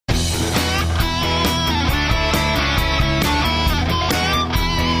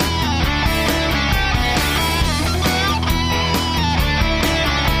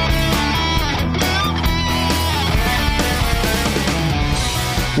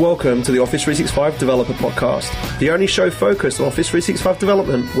Welcome to the Office 365 Developer Podcast, the only show focused on Office 365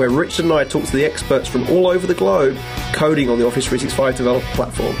 development, where Richard and I talk to the experts from all over the globe coding on the Office 365 developer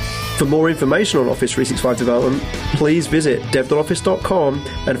platform. For more information on Office 365 development, please visit dev.office.com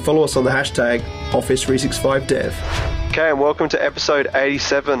and follow us on the hashtag Office365Dev. Okay, and welcome to episode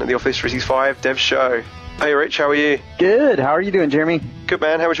 87 of the Office 365 Dev Show. Hey Rich, how are you? Good. How are you doing, Jeremy? Good,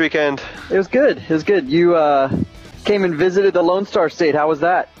 man. How was your weekend? It was good. You came and visited the Lone Star State. How was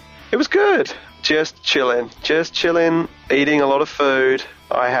that? It was good. Just chilling, eating a lot of food.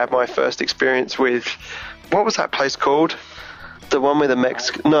 I had my first experience with, what was that place called? The one with the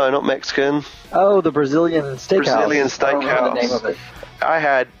Mexican, no, not Mexican. Oh, the Brazilian Steakhouse. Brazilian Steakhouse. I don't remember the name of it. I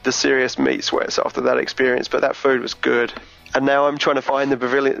had the serious meat sweats after that experience, but that food was good. And now I'm trying to find the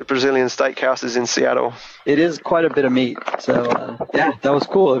Brazilian steakhouses in Seattle. It is quite a bit of meat. So, yeah, that was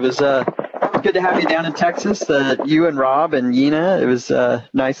cool. It was good to have you down in Texas, you and Rob and Yina. It was a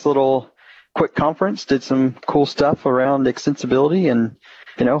nice little quick conference. Did some cool stuff around extensibility and,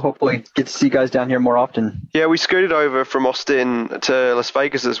 hopefully get to see you guys down here more often. Yeah, we scooted over from Austin to Las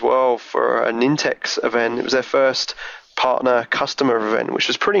Vegas as well for a Nintex event. It was their first partner customer event, which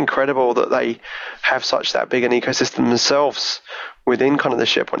was pretty incredible that they have that big an ecosystem themselves within kind of the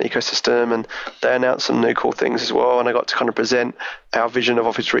SharePoint ecosystem, and they announced some new cool things as well, and I got to kind of present our vision of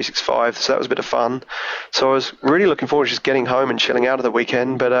Office 365, so that was a bit of fun. So I was really looking forward to just getting home and chilling out of the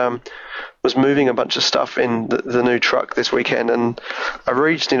weekend, but was moving a bunch of stuff in the new truck this weekend, and I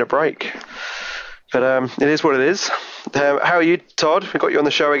really just need a break. But it is what it is. How are you, Todd? We got you on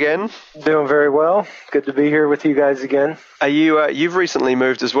the show again. Doing very well. Good to be here with you guys again. Are you? You've recently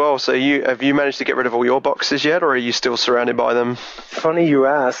moved as well. So have you managed to get rid of all your boxes yet, or are you still surrounded by them? Funny you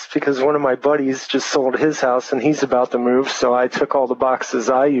asked, because one of my buddies just sold his house and he's about to move. So I took all the boxes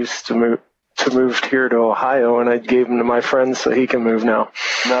I used to move here to Ohio, and I gave them to my friend so he can move now.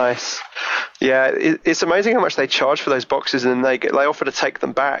 Nice. Yeah, it's amazing how much they charge for those boxes, and then they offer to take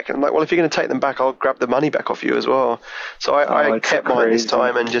them back. And I'm like, well, if you're going to take them back, I'll grab the money back off you as well. So I kept mine this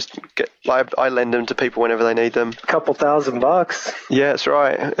time and just I lend them to people whenever they need them. A couple $1,000. Yeah, that's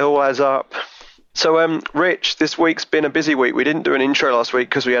right. It all adds up. So, Rich, this week's been a busy week. We didn't do an intro last week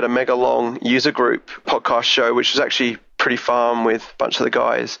because we had a mega long user group podcast show, which was actually pretty fun with a bunch of the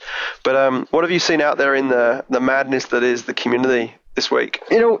guys. But what have you seen out there in the madness that is the community this week?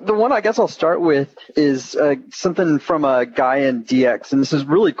 The one I guess I'll start with is something from a guy in DX, and this is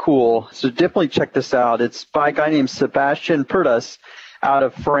really cool. So definitely check this out. It's by a guy named Sebastian Perdas out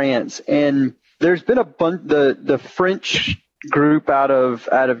of France, and there's been a bunch. The French group out of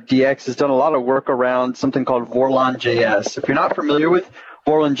DX has done a lot of work around something called Vorlon.js. If you're not familiar with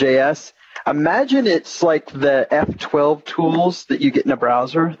Vorlon.js, imagine it's like the F12 tools that you get in a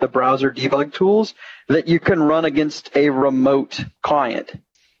browser, the browser debug tools that you can run against a remote client.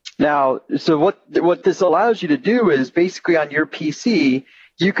 Now, so what this allows you to do is basically on your PC,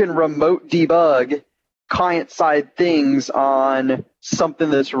 you can remote debug client-side things on something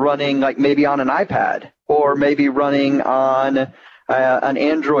that's running like maybe on an iPad or maybe running on an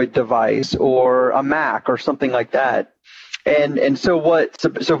Android device or a Mac or something like that. And so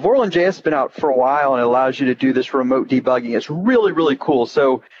Vorlon.js has been out for a while, and it allows you to do this remote debugging. It's really, really cool.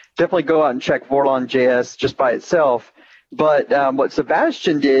 So definitely go out and check Vorlon.js just by itself. But what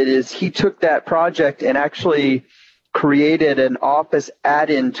Sebastian did is he took that project and actually created an Office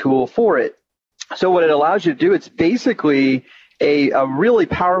add-in tool for it. So what it allows you to do, it's basically a really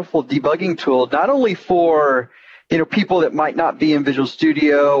powerful debugging tool, not only for people that might not be in Visual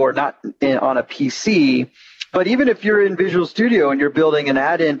Studio or not on a PC, but even if you're in Visual Studio and you're building an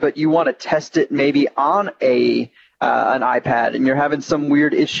add-in, but you want to test it maybe on an iPad, and you're having some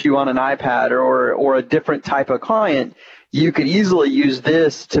weird issue on an iPad or a different type of client, you could easily use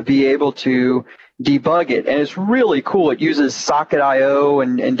this to be able to debug it. And it's really cool. It uses Socket.io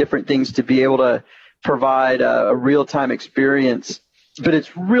and different things to be able to provide a real-time experience. But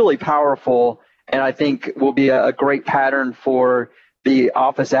it's really powerful, and I think will be a great pattern for the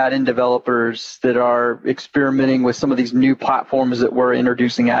Office add-in developers that are experimenting with some of these new platforms that we're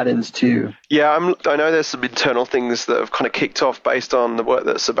introducing add-ins to. Yeah, I know there's some internal things that have kind of kicked off based on the work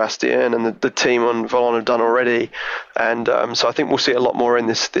that Sebastian and the team on Vorlon have done already. And so I think we'll see a lot more in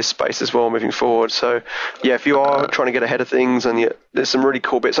this space as well moving forward. So, yeah, if you are trying to get ahead of things, and there's some really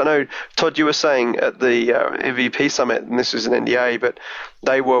cool bits. I know, Todd, you were saying at the MVP Summit, and this was an NDA, but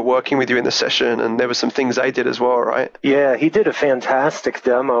they were working with you in the session, and there were some things they did as well, right? Yeah, he did a fantastic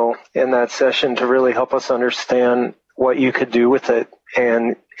demo in that session to really help us understand what you could do with it.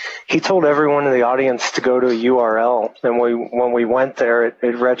 And he told everyone in the audience to go to a URL. And when we went there,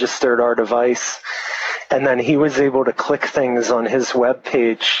 it registered our device. And then he was able to click things on his web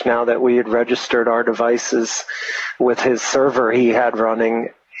page now that we had registered our devices with his server he had running.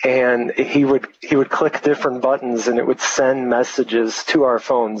 And he would click different buttons and it would send messages to our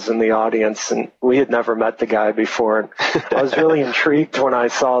phones in the audience. And we had never met the guy before. I was really intrigued when I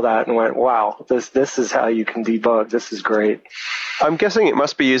saw that and went, wow, this is how you can debug. This is great. I'm guessing it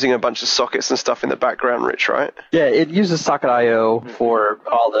must be using a bunch of sockets and stuff in the background, Rich, right? Yeah, it uses Socket.io for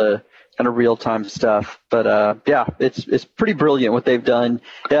all the kind of real-time stuff. But yeah, it's pretty brilliant what they've done.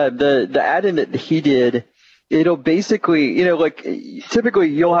 Yeah, the add-in that he did, it'll basically, like typically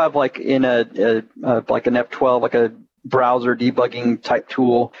you'll have like in like an F12, like a browser debugging type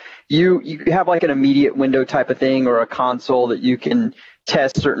tool, you have like an immediate window type of thing or a console that you can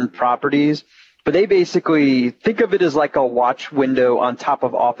test certain properties. But they basically think of it as like a watch window on top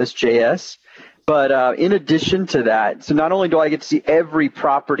of Office.js. But in addition to that, so not only do I get to see every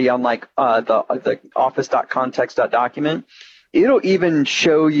property on like the office.context.document, it'll even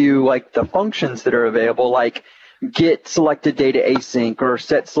show you like the functions that are available, like get selected data async or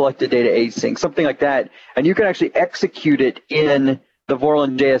set selected data async, something like that. And you can actually execute it in the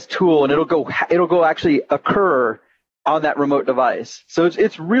Vorlon.js tool, and it'll go actually occur on that remote device. So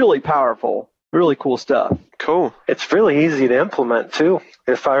it's really powerful. Really cool stuff. Cool. It's really easy to implement, too.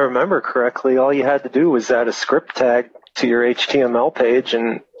 If I remember correctly, all you had to do was add a script tag to your HTML page,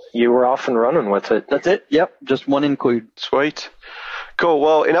 and you were off and running with it. That's it. Yep. Just one include. Sweet. Cool.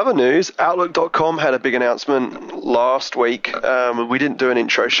 Well, in other news, Outlook.com had a big announcement last week. We didn't do an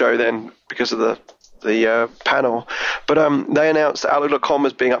intro show then because of the panel, but they announced that Outlook.com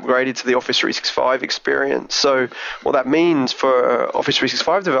is being upgraded to the Office 365 experience. So what that means for Office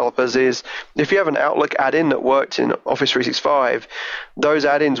 365 developers is if you have an Outlook add-in that worked in Office 365, those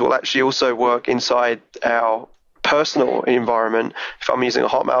add-ins will actually also work inside our personal environment. If I'm using a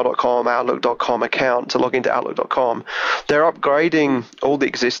hotmail.com, outlook.com account to log into outlook.com, they're upgrading all the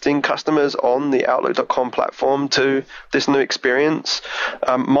existing customers on the outlook.com platform to this new experience.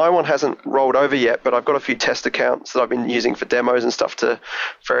 My one hasn't rolled over yet, but I've got a few test accounts that I've been using for demos and stuff to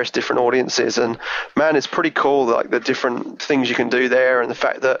various different audiences. And man, it's pretty cool, like the different things you can do there, and the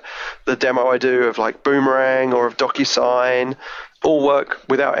fact that the demo I do of like Boomerang or of DocuSign all work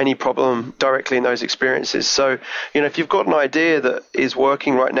without any problem directly in those experiences. So, if you've got an idea that is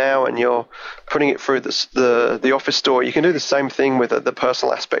working right now and you're putting it through the Office store, you can do the same thing with the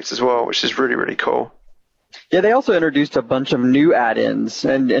personal aspects as well, which is really, really cool. Yeah, they also introduced a bunch of new add-ins,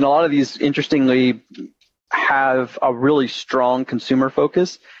 and a lot of these, interestingly, have a really strong consumer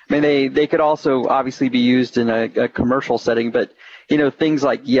focus. I mean, they could also obviously be used in a commercial setting, but things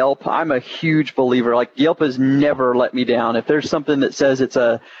like Yelp, I'm a huge believer. Like Yelp has never let me down. If there's something that says it's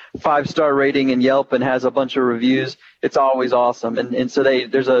a 5-star rating in Yelp and has a bunch of reviews, it's always awesome. And so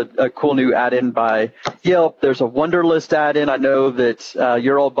there's a cool new add-in by Yelp. There's a Wunderlist add-in. I know that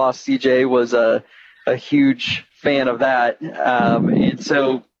your old boss CJ was a huge fan of that. And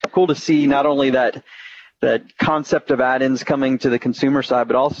so cool to see not only that concept of add-ins coming to the consumer side,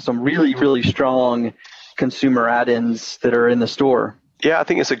 but also some really, really strong consumer add-ins that are in the store. Yeah, I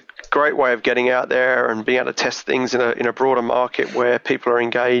think it's a great way of getting out there and being able to test things in a broader market where people are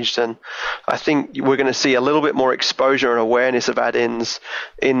engaged. And I think we're going to see a little bit more exposure and awareness of add-ins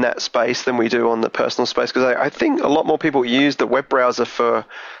in that space than we do on the personal space, because I think a lot more people use the web browser for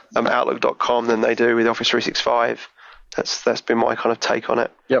Outlook.com than they do with Office 365. That's been my kind of take on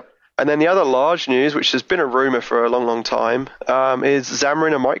it. Yep. And then the other large news, which has been a rumor for a long, long time, is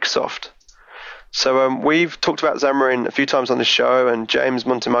Xamarin and Microsoft. So we've talked about Xamarin a few times on the show, and James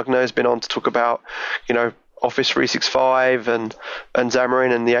Montemagno has been on to talk about, Office 365 and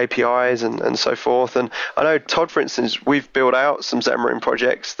Xamarin and the APIs and so forth. And I know, Todd, for instance, we've built out some Xamarin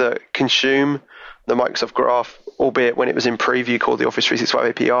projects that consume the Microsoft Graph, albeit when it was in preview called the Office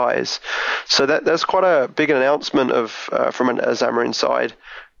 365 APIs. So that's quite a big announcement from a Xamarin side.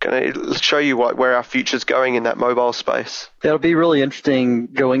 Can it show you where our future's going in that mobile space? That'll be really interesting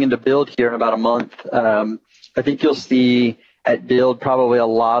going into Build here in about a month. I think you'll see at Build probably a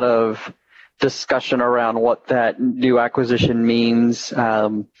lot of discussion around what that new acquisition means. I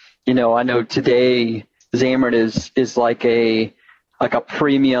know today Xamarin is like a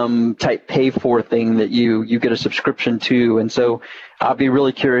premium type pay for thing that you get a subscription to. And so I'll be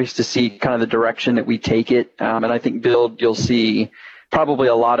really curious to see kind of the direction that we take it. And I think Build, you'll see probably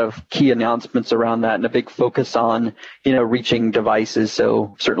a lot of key announcements around that and a big focus on, reaching devices.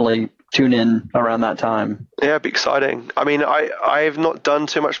 So certainly tune in around that time. Yeah, it'd be exciting. I mean, I've not done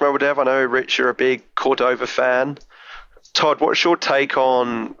too much mobile dev. I know, Rich, you're a big Cordova fan. Todd, what's your take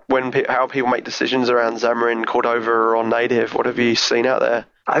on how people make decisions around Xamarin, Cordova, or on native? What have you seen out there?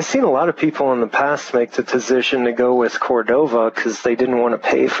 I've seen a lot of people in the past make the decision to go with Cordova because they didn't want to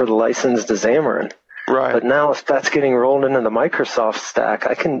pay for the license to Xamarin. Right. But now if that's getting rolled into the Microsoft stack,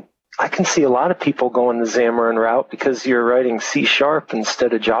 I can see a lot of people going the Xamarin route because you're writing C#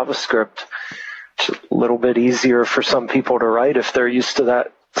 instead of JavaScript. It's a little bit easier for some people to write if they're used to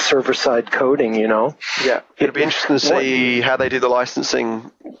that server-side coding, you know? Yeah, it'll be interesting to see how they do the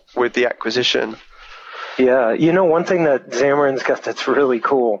licensing with the acquisition. Yeah, you know, one thing that Xamarin's got that's really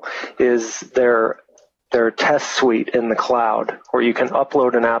cool is their test suite in the cloud, where you can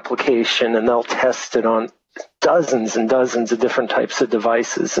upload an application and they'll test it on dozens and dozens of different types of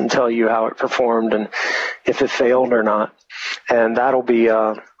devices and tell you how it performed and if it failed or not. And that'll be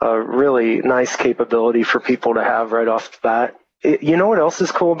a really nice capability for people to have right off the bat. You know what else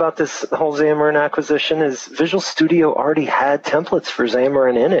is cool about this whole Xamarin acquisition is Visual Studio already had templates for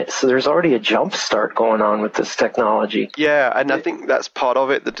Xamarin in it, so there's already a jump start going on with this technology. Yeah, and I think that's part of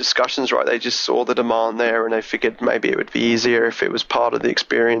it. The discussions, right? They just saw the demand there, and they figured maybe it would be easier if it was part of the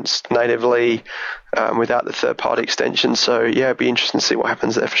experience natively without the third-party extension. So yeah, it'd be interesting to see what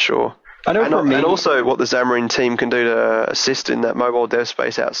happens there for sure. I know and also what the Xamarin team can do to assist in that mobile dev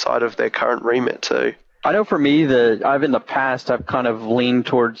space outside of their current remit too. I know for me that I've in the past I've kind of leaned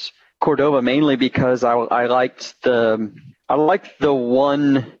towards Cordova mainly because I liked the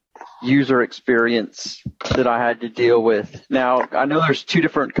one user experience that I had to deal with. Now I know there's two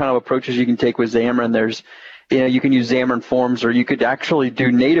different kind of approaches you can take with Xamarin. There's you can use Xamarin Forms, or you could actually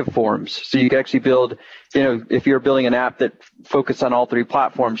do native forms. So you could actually build, if you're building an app that focuses on all three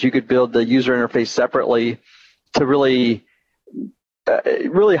platforms, you could build the user interface separately to really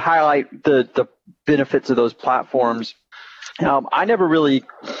highlight the benefits of those platforms. I never really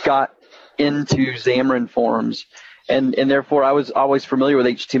got into Xamarin Forms, and therefore I was always familiar with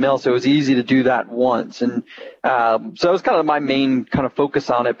HTML, so it was easy to do that once. And so that was kind of my main kind of focus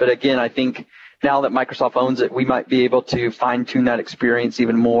on it. But again, I think now that Microsoft owns it, we might be able to fine-tune that experience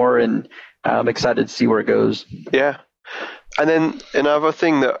even more, and I'm excited to see where it goes. Yeah. And then another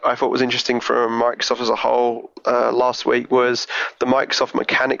thing that I thought was interesting from Microsoft as a whole last week was the Microsoft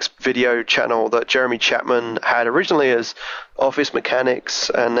Mechanics video channel that Jeremy Chapman had originally as Office Mechanics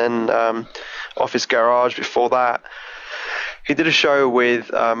and then Office Garage before that. He did a show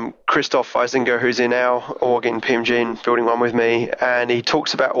with Christoph Weisinger, who's in our org in PMG and building one with me, and he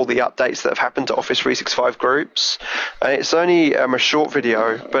talks about all the updates that have happened to Office 365 groups. And it's only a short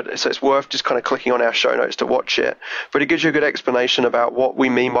video, so it's worth just kind of clicking on our show notes to watch it. But it gives you a good explanation about what we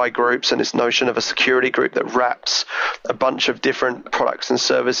mean by groups and this notion of a security group that wraps a bunch of different products and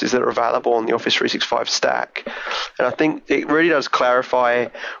services that are available on the Office 365 stack. And I think it really does clarify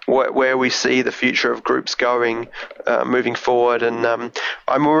where we see the future of groups going moving forward. And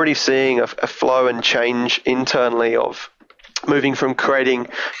I'm already seeing a flow and change internally of moving from creating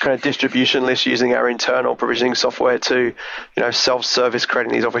kind of distribution lists using our internal provisioning software to, self-service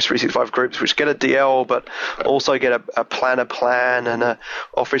creating these Office 365 groups, which get a DL, but also get a planner plan and a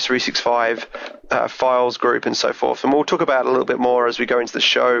Office 365 files group and so forth. And we'll talk about it a little bit more as we go into the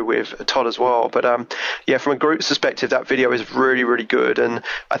show with Todd as well. But from a group's perspective, that video is really, really good. And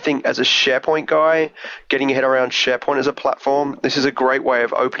I think as a SharePoint guy, getting your head around SharePoint as a platform, this is a great way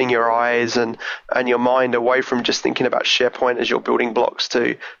of opening your eyes and your mind away from just thinking about SharePoint as your building blocks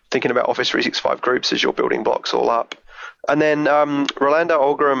to thinking about Office 365 groups as your building blocks all up. And then Rolando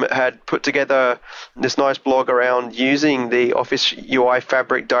Olgram had put together this nice blog around using the Office UI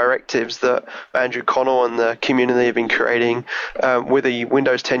Fabric directives that Andrew Connell and the community have been creating with a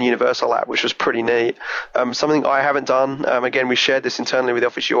Windows 10 Universal app, which was pretty neat. Something I haven't done. Again, we shared this internally with the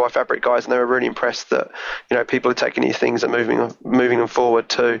Office UI Fabric guys, and they were really impressed that people are taking these things and moving them forward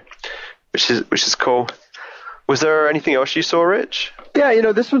too, which is cool. Was there anything else you saw, Rich?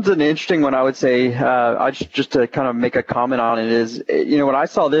 Yeah, this one's an interesting one, I would say. Just to kind of make a comment on it is, when I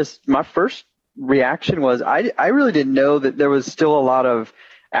saw this, my first reaction was I really didn't know that there was still a lot of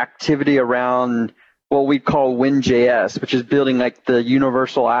activity around what we call WinJS, which is building like the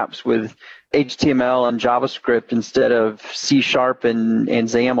universal apps with HTML and JavaScript instead of C# and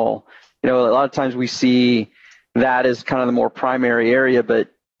XAML. A lot of times we see that as kind of the more primary area, but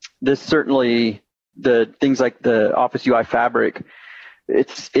this certainly, the things like the Office UI Fabric,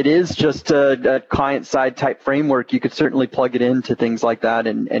 it is just a client-side type framework. You could certainly plug it into things like that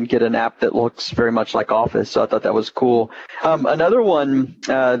and get an app that looks very much like Office. So I thought that was cool. Another one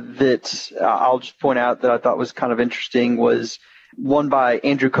that I'll just point out that I thought was kind of interesting was one by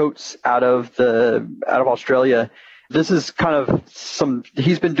Andrew Coates out of Australia. This is kind of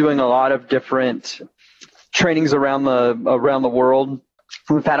he's been doing a lot of different trainings around the world.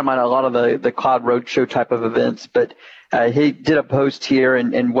 We've had him on a lot of the Cloud Roadshow type of events, but he did a post here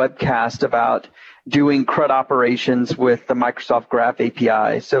and webcast about doing CRUD operations with the Microsoft Graph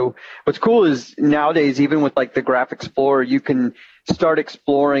API. So what's cool is nowadays, even with like the Graph Explorer, you can start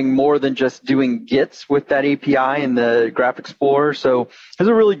exploring more than just doing Gits with that API in the Graph Explorer. So there's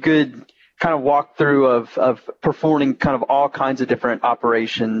a really good kind of walkthrough of performing kind of all kinds of different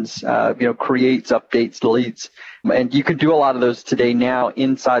operations, creates, updates, deletes. And you can do a lot of those today now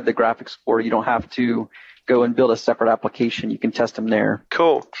inside the Graph Explorer. You don't have to go and build a separate application. You can test them there.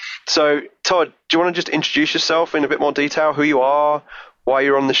 Cool. So, Todd, do you want to just introduce yourself in a bit more detail, who you are, why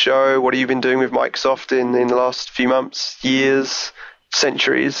you're on the show, what have you been doing with Microsoft in the last few months, years,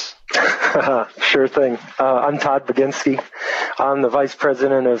 centuries? Sure thing. I'm Todd Baginski. I'm the Vice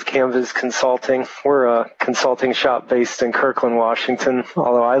President of Canvas Consulting. We're a consulting shop based in Kirkland, Washington,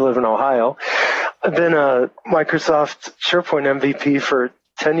 although I live in Ohio. I've been a Microsoft SharePoint MVP for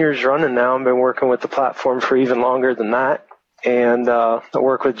 10 years running now. I've been working with the platform for even longer than that. And I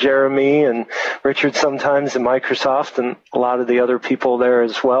work with Jeremy and Richard sometimes in Microsoft and a lot of the other people there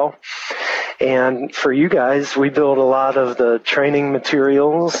as well. And for you guys, we build a lot of the training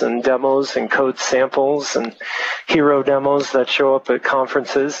materials and demos and code samples and hero demos that show up at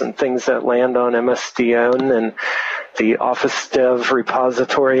conferences and things that land on MSDN and the Office Dev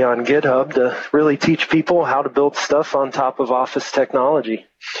repository on GitHub to really teach people how to build stuff on top of Office technology.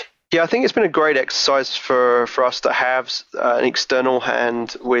 Yeah, I think it's been a great exercise for us to have an external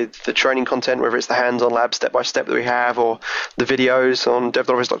hand with the training content, whether it's the hands-on lab step-by-step that we have or the videos on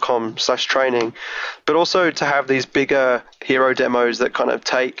dev.office.com/training, but also to have these bigger hero demos that kind of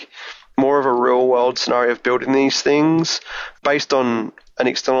take more of a real-world scenario of building these things based on an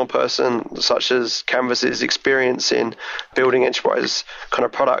external person such as Canvas's experience in building enterprise kind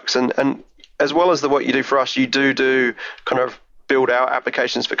of products. And as well as the work you do for us, you do kind of build out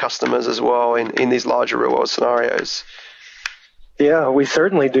applications for customers as well in these larger real-world scenarios. Yeah, we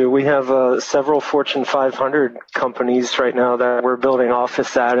certainly do. We have several Fortune 500 companies right now that we're building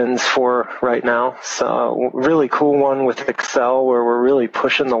Office add-ins for right now. So really cool one with Excel where we're really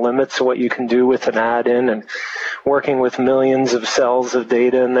pushing the limits of what you can do with an add-in and working with millions of cells of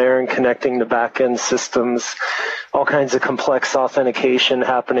data in there and connecting to back-end systems. All kinds of complex authentication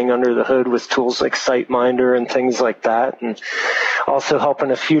happening under the hood with tools like SiteMinder and things like that. And also helping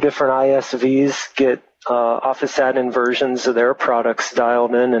a few different ISVs get Office add-in versions of their products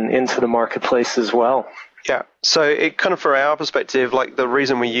dialed in and into the marketplace as well. Yeah. So it kind of, from our perspective, like the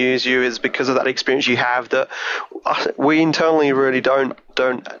reason we use you is because of that experience you have that we internally really don't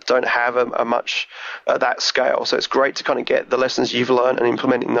have a much at that scale. So it's great to kind of get the lessons you've learned and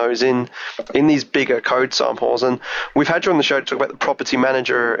implementing those in these bigger code samples. And we've had you on the show to talk about the Property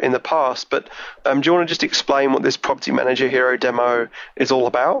Manager in the past, but do you want to just explain what this Property Manager Hero demo is all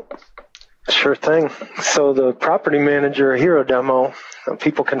about? Sure thing. So the Property Manager Hero demo,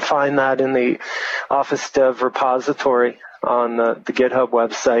 people can find that in the Office Dev repository on the GitHub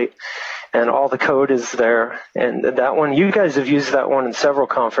website, and all the code is there. And that one, you guys have used that one in several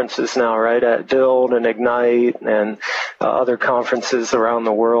conferences now, right? At Build and Ignite and other conferences around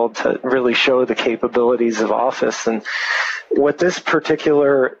the world to really show the capabilities of Office. And what this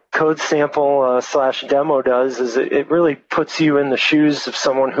particular code sample / demo does is it really puts you in the shoes of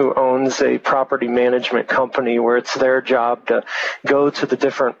someone who owns a property management company where it's their job to go to the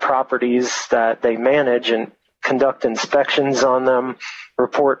different properties that they manage and conduct inspections on them,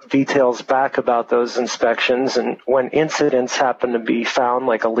 report details back about those inspections, and when incidents happen to be found,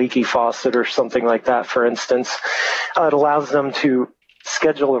 like a leaky faucet or something like that, for instance, it allows them to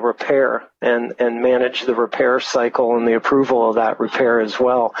schedule a repair and manage the repair cycle and the approval of that repair as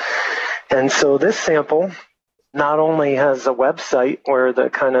well. And so this sample not only has a website where the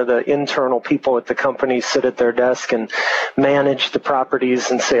kind of the internal people at the company sit at their desk and manage the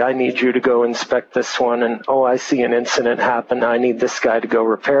properties and say, I need you to go inspect this one, and oh, I see an incident happen, I need this guy to go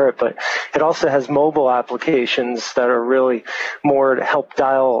repair it. But it also has mobile applications that are really more to help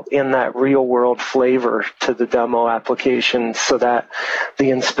dial in that real world flavor to the demo application so that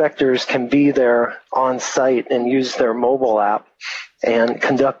the inspectors can be there on site and use their mobile app and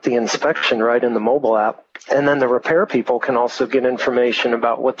conduct the inspection right in the mobile app. And then the repair people can also get information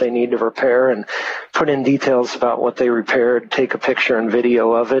about what they need to repair and put in details about what they repaired, take a picture and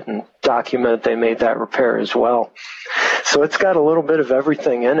video of it, and document they made that repair as well. So it's got a little bit of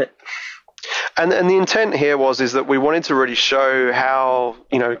everything in it. And the intent here is that we wanted to really show how,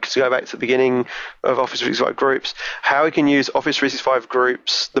 to go back to the beginning of Office 365 Groups, how we can use Office 365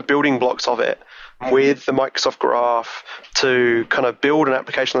 Groups, the building blocks of it, with the Microsoft Graph to kind of build an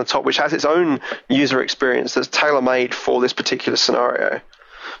application on the top which has its own user experience that's tailor-made for this particular scenario.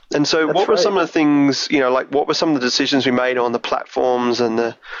 And so what were some of the things, what were some of the decisions we made on the platforms and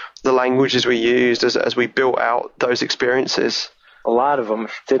the languages we used as we built out those experiences? A lot of them,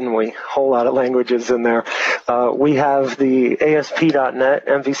 didn't we? A whole lot of languages in there. We have the ASP.NET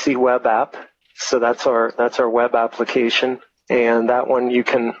MVC web app. So that's our web application. And that one you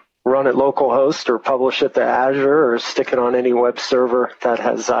can run at localhost or publish it to Azure or stick it on any web server that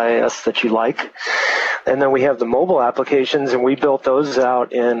has IIS that you like. And then we have the mobile applications, and we built those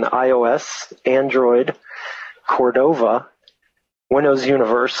out in iOS, Android, Cordova, Windows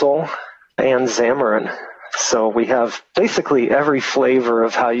Universal, and Xamarin. So we have basically every flavor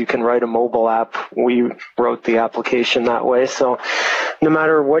of how you can write a mobile app. We wrote the application that way. So no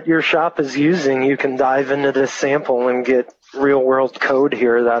matter what your shop is using, you can dive into this sample and get real-world code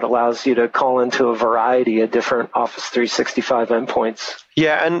here that allows you to call into a variety of different Office 365 endpoints.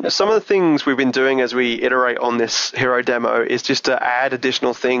 Yeah, and some of the things we've been doing as we iterate on this Hero demo is just to add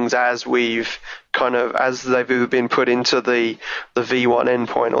additional things as they've been put into the V1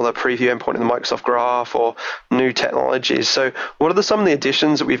 endpoint or the preview endpoint in the Microsoft Graph or new technologies. So what are some of the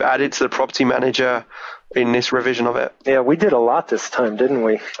additions that we've added to the Property Manager in this revision of it? Yeah, we did a lot this time, didn't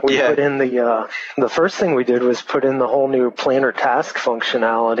we? We put in the first thing we did was put in the whole new planner task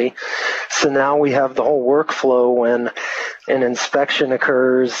functionality. So now we have the whole workflow when an inspection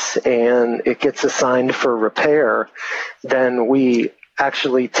occurs and it gets assigned for repair, then we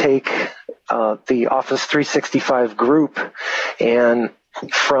actually take the Office 365 group, and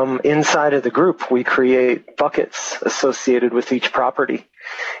from inside of the group, we create buckets associated with each property.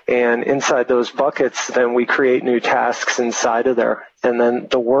 And inside those buckets, then we create new tasks inside of there. And then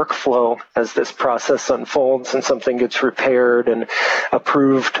the workflow, as this process unfolds and something gets repaired and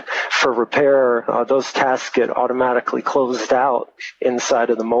approved for repair, those tasks get automatically closed out inside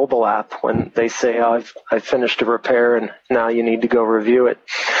of the mobile app when they say, I've finished a repair and now you need to go review it.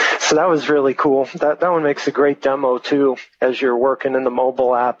 So that was really cool. That one makes a great demo too, as you're working in the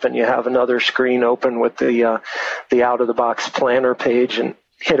mobile app and you have another screen open with the out-of-the-box planner page, and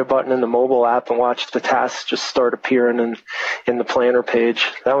hit a button in the mobile app and watch the tasks just start appearing in the planner page.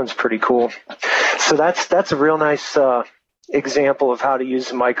 That one's pretty cool. So that's a real nice example of how to use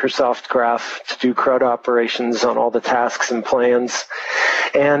the Microsoft Graph to do CRUD operations on all the tasks and plans.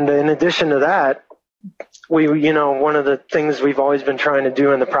 And in addition to that, one of the things we've always been trying to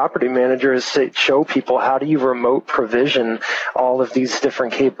do in the Property Manager is to show people how do you remote provision all of these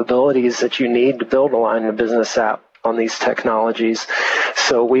different capabilities that you need to build a line of business app on these technologies.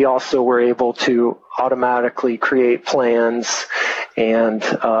 So we also were able to automatically create plans and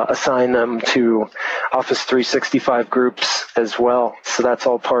assign them to Office 365 groups as well. So that's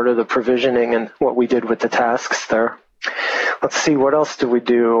all part of the provisioning and what we did with the tasks there. Let's see, what else did we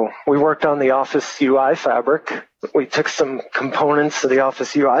do? We worked on the Office UI Fabric. We took some components of the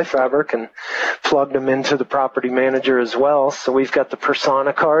Office UI Fabric and plugged them into the Property Manager as well. So we've got the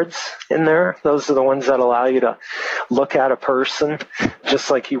persona cards in there. Those are the ones that allow you to look at a person just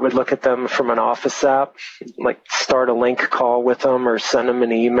like you would look at them from an Office app, like start a link call with them or send them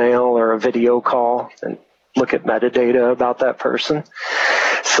an email or a video call and look at metadata about that person.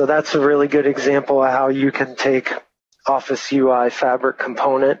 So that's a really good example of how you can take Office UI Fabric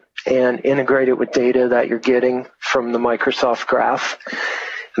component and integrate it with data that you're getting from the Microsoft Graph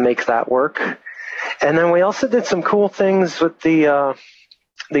and make that work. And then we also did some cool things with the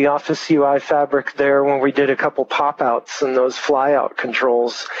Office UI Fabric there when we did a couple pop-outs and those fly-out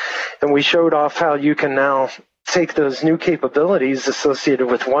controls. And we showed off how you can now take those new capabilities associated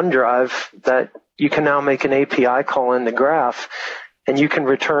with OneDrive that you can now make an API call in the Graph, and you can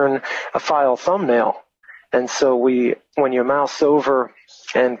return a file thumbnail. And so when you mouse over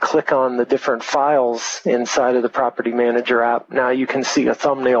and click on the different files inside of the Property Manager app, now you can see a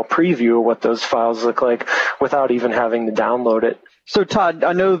thumbnail preview of what those files look like without even having to download it. So Todd,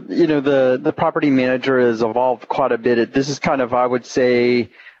 I know, the Property Manager has evolved quite a bit. This is kind of, I would say,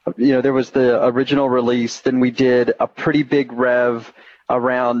 there was the original release, then we did a pretty big rev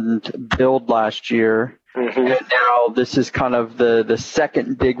around build last year. Mm-hmm. And now this is kind of the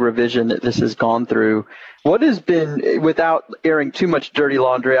second big revision that this has gone through. What has been, without airing too much dirty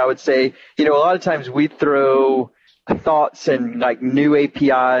laundry, I would say, a lot of times we throw thoughts and like new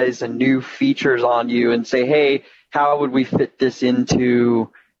APIs and new features on you and say, hey, how would we fit this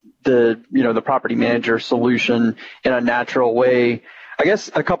into the Property Manager solution in a natural way? I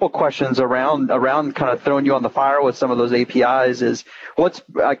guess a couple questions around kind of throwing you on the fire with some of those APIs is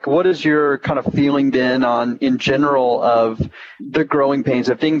what is your kind of feeling then on in general of the growing pains?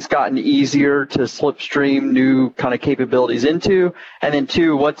 Have things gotten easier to slipstream new kind of capabilities into? And then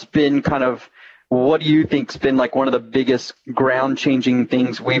two, what do you think's been like one of the biggest ground changing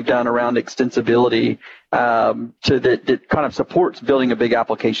things we've done around extensibility that kind of supports building a big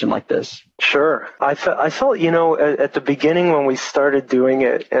application like this? Sure. I felt, at the beginning when we started doing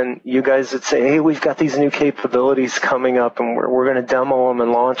it and you guys would say, hey, we've got these new capabilities coming up and we're going to demo them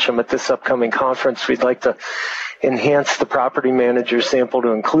and launch them at this upcoming conference. We'd like to enhance the property manager sample to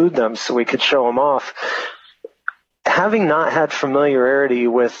include them so we could show them off. Having not had familiarity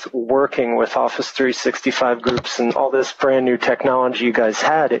with working with Office 365 groups and all this brand new technology you guys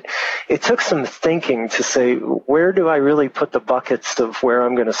had, it took some thinking to say, where do I really put the buckets of where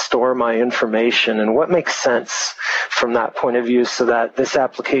I'm going to store my information and what makes sense from that point of view so that this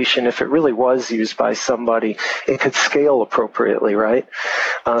application, if it really was used by somebody, it could scale appropriately, right?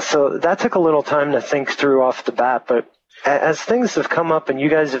 So that took a little time to think through off the bat, but as things have come up and you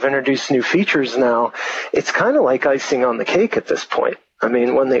guys have introduced new features now, it's kind of like icing on the cake at this point. I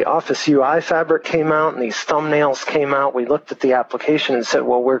mean, when the Office UI fabric came out and these thumbnails came out, we looked at the application and said,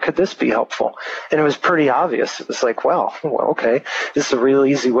 well, where could this be helpful? And it was pretty obvious. It was like, well, okay, this is a real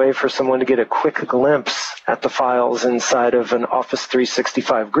easy way for someone to get a quick glimpse at the files inside of an Office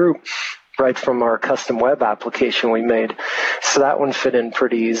 365 group right from our custom web application we made. So that one fit in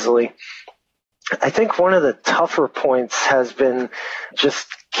pretty easily. I think one of the tougher points has been just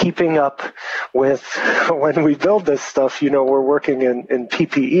keeping up with when we build this stuff, we're working in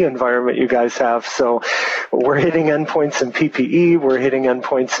PPE environment you guys have. So we're hitting endpoints in PPE, we're hitting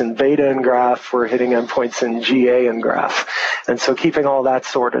endpoints in beta and graph, we're hitting endpoints in GA and graph. And so keeping all that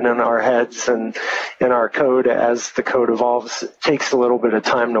sorted in our heads and in our code as the code evolves takes a little bit of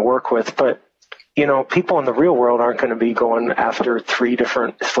time to work with. But people in the real world aren't going to be going after 3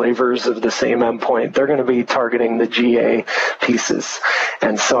 different flavors of the same endpoint. They're going to be targeting the GA pieces.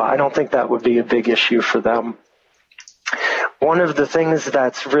 And so I don't think that would be a big issue for them. One of the things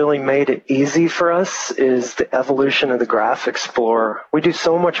that's really made it easy for us is the evolution of the Graph Explorer. We do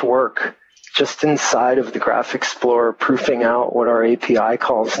so much work just inside of the Graph Explorer, proofing out what our API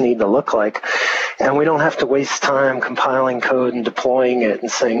calls need to look like. And we don't have to waste time compiling code and deploying it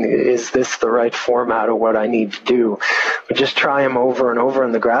and saying, is this the right format of what I need to do? We just try them over and over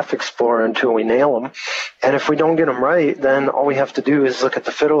in the Graph Explorer until we nail them. And if we don't get them right, then all we have to do is look at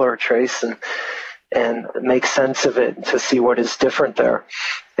the fiddler trace and make sense of it to see what is different there.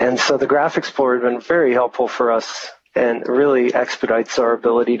 And so the Graph Explorer has been very helpful for us and really expedites our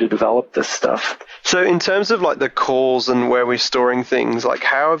ability to develop this stuff. So in terms of like the calls and where we're storing things, like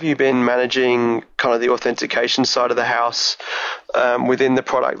how have you been managing kind of the authentication side of the house within the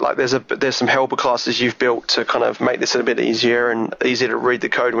product? Like there's some helper classes you've built to kind of make this a bit easier and easier to read the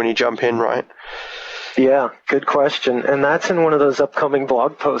code when you jump in, right? Yeah, good question. And that's in one of those upcoming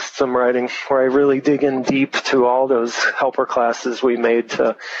blog posts I'm writing where I really dig in deep to all those helper classes we made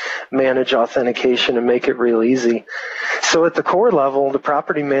to manage authentication and make it real easy. So at the core level, the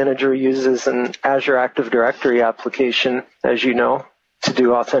property manager uses an Azure Active Directory application, as you know, to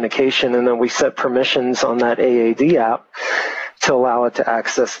do authentication. And then we set permissions on that AAD app to allow it to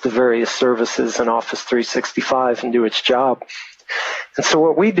access the various services in Office 365 and do its job. And so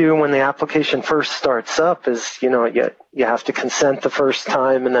what we do when the application first starts up is, you have to consent the first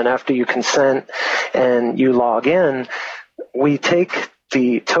time, and then after you consent and you log in, we take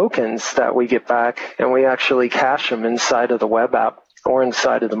the tokens that we get back and we actually cache them inside of the web app or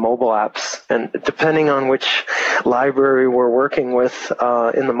inside of the mobile apps. And depending on which library we're working with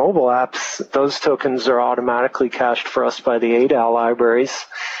in the mobile apps, those tokens are automatically cached for us by the ADAL libraries.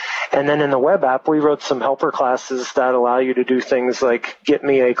 And then in the web app, we wrote some helper classes that allow you to do things like get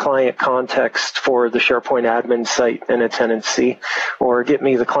me a client context for the SharePoint admin site in a tenancy, or get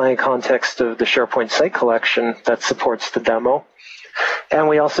me the client context of the SharePoint site collection that supports the demo. And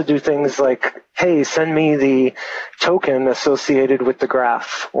we also do things like, hey, send me the token associated with the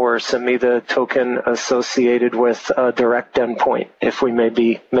graph, or send me the token associated with a direct endpoint, if we may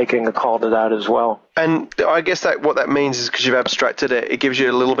be making a call to that as well. And I guess that what that means is because you've abstracted it, it gives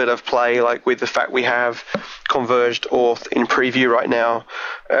you a little bit of play, like with the fact we have converged auth in preview right now.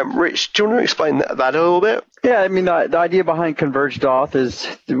 Rich, do you want to explain that a little bit? Yeah, I mean, the idea behind converged auth is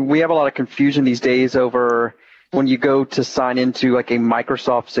we have a lot of confusion these days over when you go to sign into like a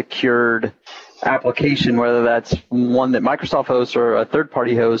Microsoft secured application, whether that's one that Microsoft hosts or a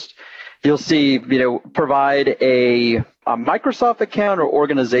third-party host, you'll see, provide a a Microsoft account or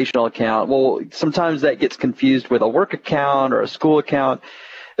organizational account? Well, sometimes that gets confused with a work account or a school account.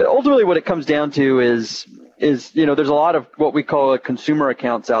 Ultimately, what it comes down to is there's a lot of what we call consumer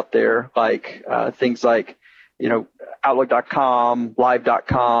accounts out there, like things like, Outlook.com,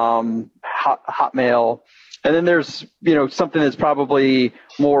 Live.com, Hotmail. And then there's, something that's probably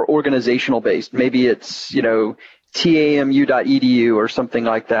more organizational based. Maybe it's, tamu.edu or something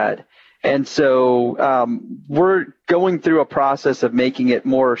like that. And so we're going through a process of making it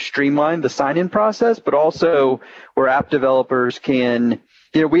more streamlined, the sign-in process, but also where app developers can,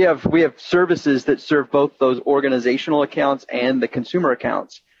 we have services that serve both those organizational accounts and the consumer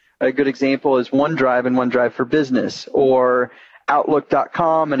accounts. A good example is OneDrive and OneDrive for Business, or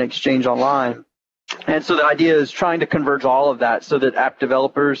Outlook.com and Exchange Online. And so the idea is trying to converge all of that so that app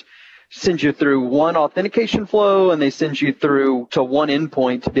developers send you through one authentication flow, and they send you through to one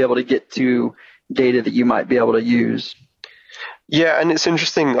endpoint to be able to get to data that you might be able to use. Yeah, and it's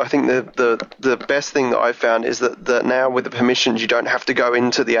interesting. I think the best thing that I've found is that now with the permissions, you don't have to go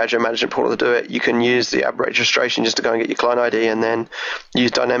into the Azure Management Portal to do it. You can use the app registration just to go and get your client ID, and then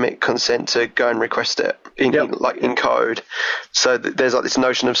use dynamic consent to go and request it in code. So there's like this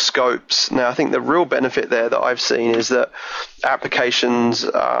notion of scopes. Now, I think the real benefit there that I've seen is that applications,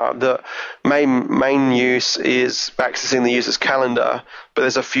 the main use is accessing the user's calendar, but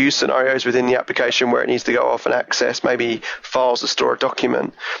there's a few scenarios within the application where it needs to go off and access maybe files to store a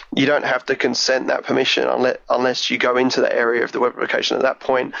document. You don't have to consent that permission unless you go into the area of the web application. At that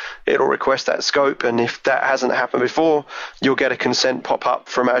point, it'll request that scope, and if that hasn't happened before, you'll get a consent pop up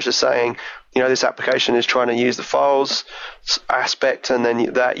from Azure saying, this application is trying to use the files aspect, and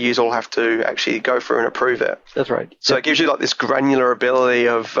then that user will have to actually go through and approve it. That's right. So it gives you like this granular ability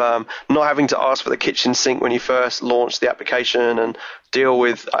of not having to ask for the kitchen sink when you first launch the application and deal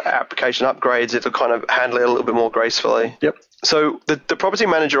with application upgrades. It'll kind of handle it a little bit more gracefully. Yep. So the property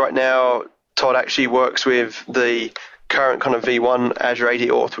manager right now, Todd, actually works with the current kind of V1 Azure AD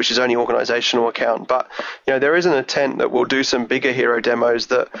Auth, which is only organizational account. But, there is an intent that we'll do some bigger hero demos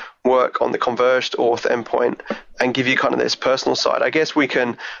that work on the converged auth endpoint and give you kind of this personal side. I guess we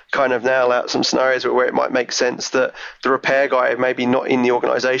can kind of nail out some scenarios where it might make sense that the repair guy maybe not in the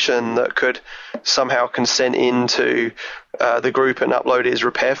organization that could somehow consent into the group and upload his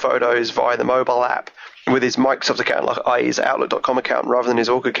repair photos via the mobile app with his Microsoft account, like i.e. his Outlook.com account, rather than his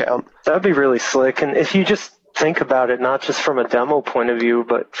org account. That would be really slick. And if you just think about it, not just from a demo point of view,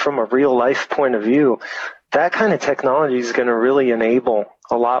 but from a real life point of view, that kind of technology is going to really enable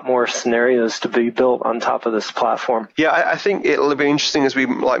a lot more scenarios to be built on top of this platform. Yeah, I think it'll be interesting as we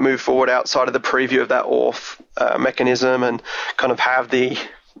move forward outside of the preview of that auth mechanism and kind of have the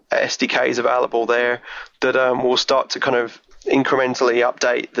SDKs available there, that we'll start to kind of incrementally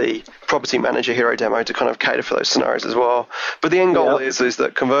update the property manager hero demo to kind of cater for those scenarios as well. But the end goal is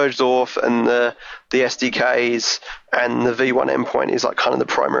that converged auth and the SDKs and the V1 endpoint is like kind of the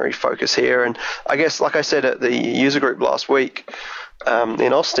primary focus here. And I guess, like I said at the user group last week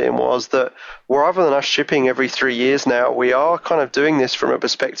in Austin, was that rather than us shipping every 3 years now, we are kind of doing this from a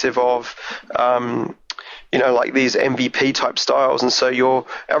perspective of like these MVP type styles. And so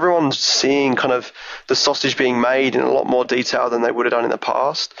everyone's seeing kind of the sausage being made in a lot more detail than they would have done in the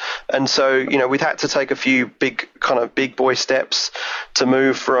past. And so, we'd had to take a few big boy steps to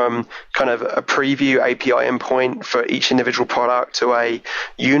move from kind of a preview API endpoint for each individual product to a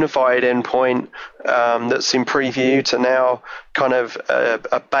unified endpoint that's in preview to now kind of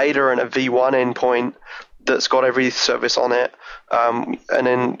a beta and a V1 endpoint that's got every service on it. And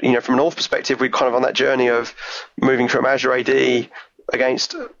then, from an auth perspective, we're kind of on that journey of moving from Azure AD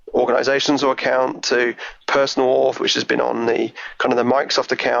against organizations or account to personal auth, which has been on the kind of the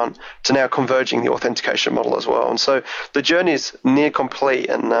Microsoft account, to now converging the authentication model as well. And so the journey is near complete,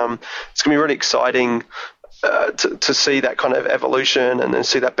 and it's going to be really exciting to see that kind of evolution and then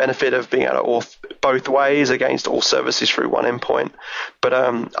see that benefit of being able to auth both ways against all services through one endpoint. But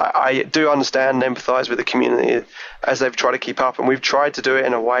I do understand and empathize with the community as they've tried to keep up, and we've tried to do it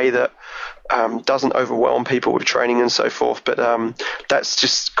in a way that doesn't overwhelm people with training and so forth. But that's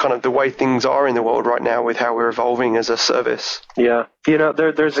just kind of the way things are in the world right now with how we're evolving as a service. Yeah.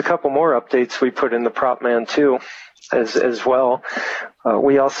 There's a couple more updates we put in the Propman 2 as well.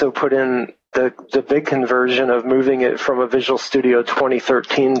 We also put in the big conversion of moving it from a Visual Studio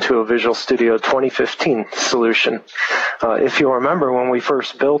 2013 to a Visual Studio 2015 solution. If you'll remember, when we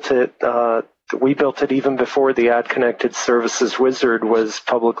first built it, we built it even before the Ad Connected Services Wizard was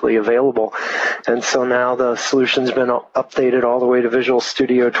publicly available. And so now the solution's been updated all the way to Visual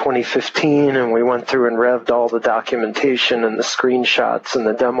Studio 2015, and we went through and revved all the documentation and the screenshots and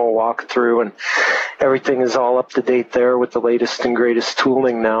the demo walkthrough, and everything is all up to date there with the latest and greatest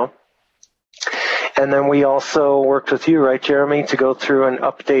tooling now. And then we also worked with you, right, Jeremy, to go through and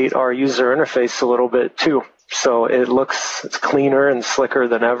update our user interface a little bit too. So it's cleaner and slicker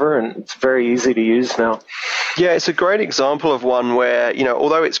than ever, and it's very easy to use now. Yeah, it's a great example of one where,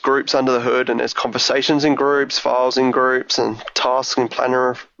 although it's groups under the hood and there's conversations in groups, files in groups, and tasks in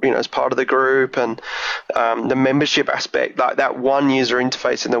Planner, as part of the group, and the membership aspect, like that one user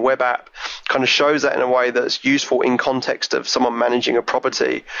interface in the web app kind of shows that in a way that's useful in context of someone managing a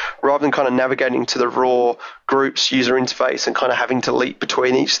property, rather than kind of navigating to the raw groups user interface and kind of having to leap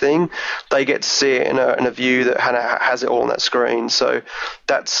between each thing. They get to see it in a view that has it all on that screen. So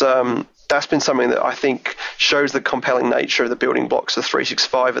that's been something that I think shows the compelling nature of the building blocks of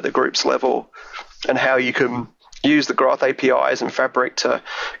 365 at the groups level, and how you can use the Graph APIs and Fabric to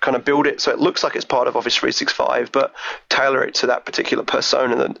kind of build it so it looks like it's part of Office 365, but tailor it to that particular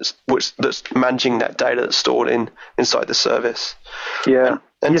persona that's managing that data that's stored inside the service. Yeah.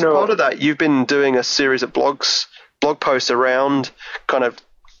 And as part of that, you've been doing a series of blog posts around kind of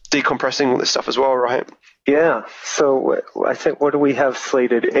decompressing all this stuff as well, right? Yeah. So I think, what do we have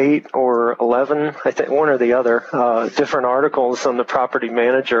slated? 8 or 11? I think one or the other, different articles on the Property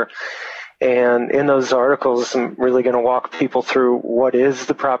Manager. And in those articles, I'm really going to walk people through what is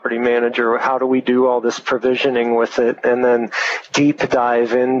the Property Manager, how do we do all this provisioning with it, and then deep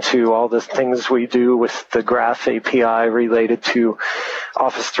dive into all the things we do with the Graph API related to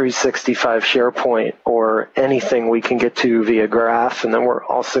Office 365 SharePoint, or anything we can get to via Graph. And then we're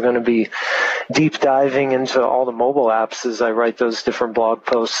also going to be deep diving into all the mobile apps as I write those different blog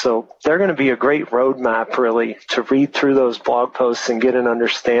posts. So they're going to be a great roadmap, really, to read through those blog posts and get an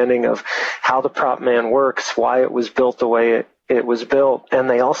understanding of how the Prop Man works, why it was built the way it was built. And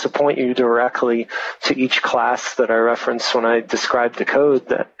they also point you directly to each class that I referenced when I described the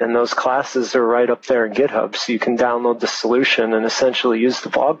code, and those classes are right up there in GitHub. So you can download the solution and essentially use the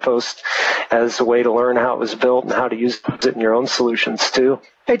blog post as a way to learn how it was built and how to use it in your own solutions too.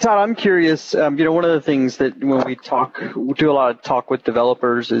 Hey, Todd, I'm curious, one of the things that when we do a lot of talk with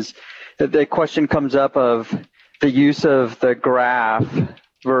developers is that the question comes up of the use of the graph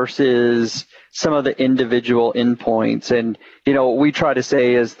versus some of the individual endpoints. And, what we try to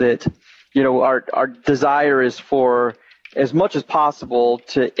say is that, our desire is for as much as possible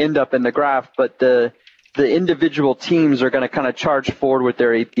to end up in the graph, but the individual teams are going to kind of charge forward with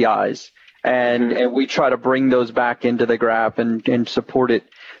their APIs. And we try to bring those back into the graph and support it.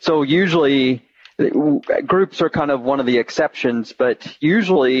 So usually groups are kind of one of the exceptions, but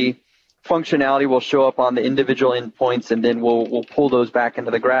usually functionality will show up on the individual endpoints, and then we'll pull those back into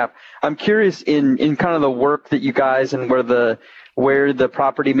the graph. I'm curious in kind of the work that you guys and where the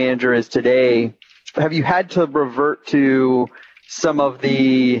Property Manager is today, have you had to revert to some of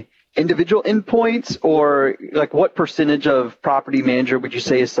the individual endpoints, or like what percentage of Property Manager would you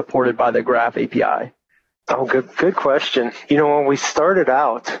say is supported by the Graph API? Oh, good question. When we started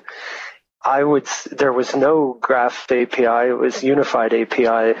out, there was no Graph API. It was Unified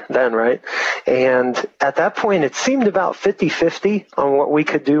API then, right? And at that point, it seemed about 50-50 on what we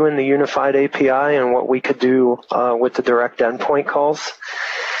could do in the Unified API and what we could do with the direct endpoint calls.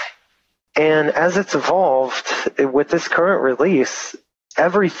 And as it's evolved with this current release,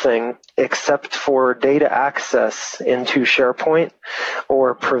 everything except for data access into SharePoint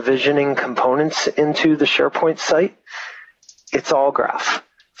or provisioning components into the SharePoint site, it's all Graph.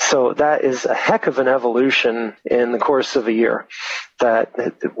 So that is a heck of an evolution in the course of a year that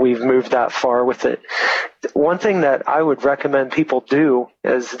we've moved that far with it. One thing that I would recommend people do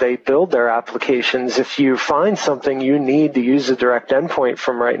as they build their applications, if you find something you need to use a direct endpoint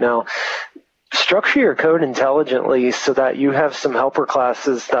from right now, structure your code intelligently so that you have some helper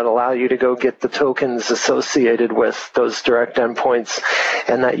classes that allow you to go get the tokens associated with those direct endpoints,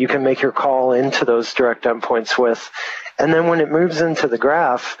 and that you can make your call into those direct endpoints with. And then when it moves into the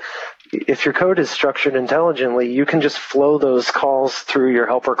graph, if your code is structured intelligently, you can just flow those calls through your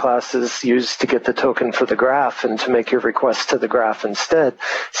helper classes used to get the token for the graph and to make your request to the graph instead.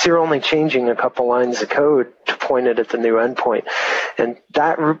 So you're only changing a couple lines of code to point it at the new endpoint. And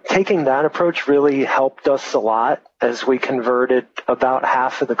taking that approach really helped us a lot as we converted about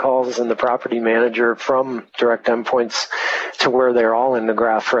half of the calls in the Property Manager from direct endpoints to where they're all in the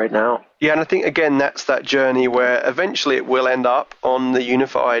graph right now. Yeah, and I think, again, that's that journey where eventually it will end up on the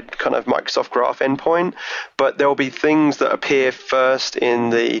unified kind of Microsoft Graph endpoint, but there will be things that appear first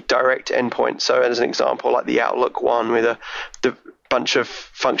in the direct endpoint. So as an example, like the Outlook one with the bunch of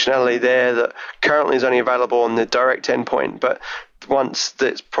functionality there that currently is only available on the direct endpoint, but once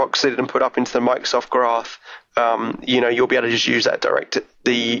that's proxied and put up into the Microsoft Graph, you'll be able to just use that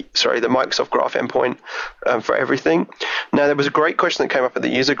the Microsoft Graph endpoint for everything. Now, there was a great question that came up at the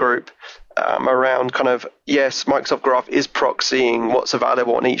user group around kind of, yes, Microsoft Graph is proxying what's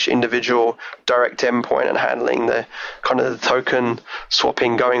available on each individual direct endpoint and handling the kind of the token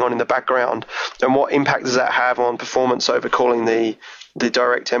swapping going on in the background. And what impact does that have on performance over calling the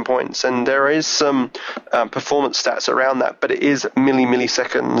direct endpoints? And there is some performance stats around that, but it is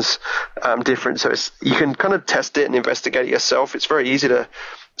milliseconds difference. So you can kind of test it and investigate it yourself. It's very easy to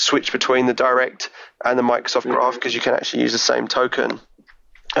switch between the direct and the Microsoft Graph because you can actually use the same token.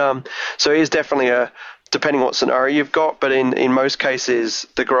 So it is definitely depending what scenario you've got, but in most cases,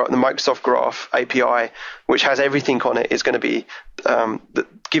 the Microsoft Graph API, which has everything on it, is going to be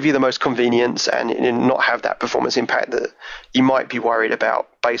give you the most convenience and not have that performance impact that you might be worried about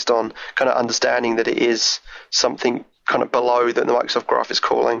based on kind of understanding that it is something kind of below that the Microsoft Graph is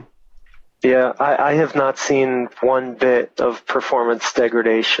calling. Yeah, I have not seen one bit of performance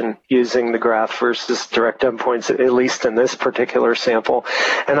degradation using the graph versus direct endpoints, at least in this particular sample.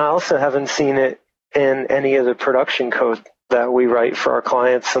 And I also haven't seen it in any of the production code that we write for our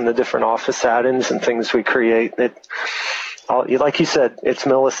clients and the different Office add-ins and things we create. Like you said, it's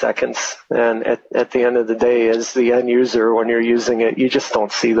milliseconds. And at the end of the day, as the end user, when you're using it, you just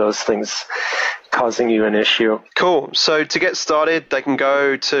don't see those things causing you an issue. Cool. So to get started, they can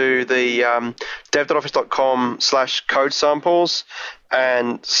go to the dev.office.com/code samples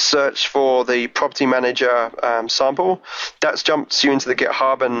and search for the property manager sample. That jumps you into the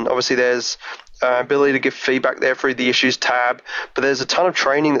GitHub, and obviously there's ability to give feedback there through the issues tab, but there's a ton of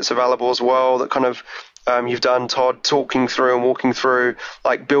training that's available as well that kind of you've done, Todd, talking through and walking through,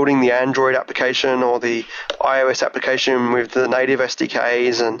 like building the Android application or the iOS application with the native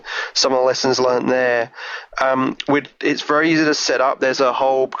SDKs and some of the lessons learned there. It's very easy to set up. There's a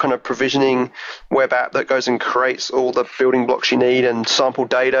whole kind of provisioning web app that goes and creates all the building blocks you need and sample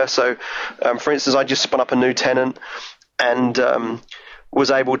data. So, for instance, I just spun up a new tenant and was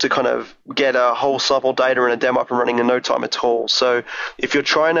able to kind of get a whole sample data and a demo up and running in no time at all. So if you're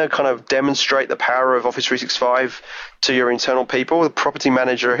trying to kind of demonstrate the power of Office 365 to your internal people, the Property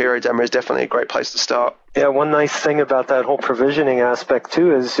Manager Hero demo is definitely a great place to start. Yeah, one nice thing about that whole provisioning aspect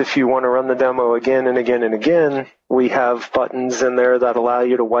too is if you want to run the demo again and again and again, we have buttons in there that allow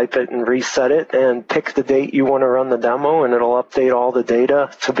you to wipe it and reset it and pick the date you want to run the demo, and it'll update all the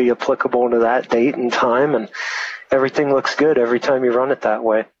data to be applicable to that date and time, and everything looks good every time you run it that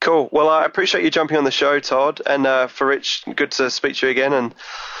way. Cool. Well, I appreciate you jumping on the show, Todd. And for Rich, good to speak to you again. And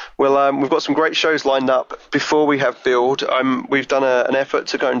we've got some great shows lined up before we have Build. We've done an effort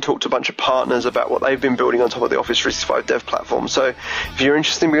to go and talk to a bunch of partners about what they've been building on top of the Office 365 dev platform. So if you're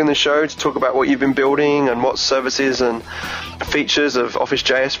interested in being on the show to talk about what you've been building and what services and features of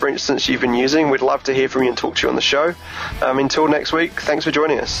Office.js, for instance, you've been using, we'd love to hear from you and talk to you on the show. Until next week, thanks for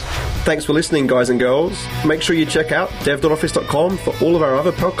joining us. Thanks for listening, guys and girls. Make sure you check out dev.office.com for all of our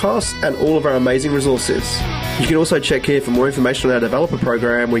other podcasts and all of our amazing resources. You can also check here for more information on our developer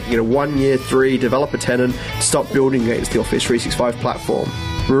program, where you can get a 1-year 3 developer tenant to start building against the Office 365 platform.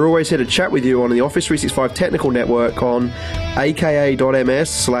 We're always here to chat with you on the Office 365 Technical Network on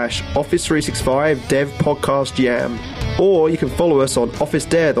aka.ms/Office 365 Dev Podcast Jam. Or you can follow us on Office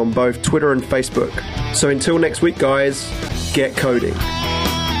Dev on both Twitter and Facebook. So until next week, guys, get coding.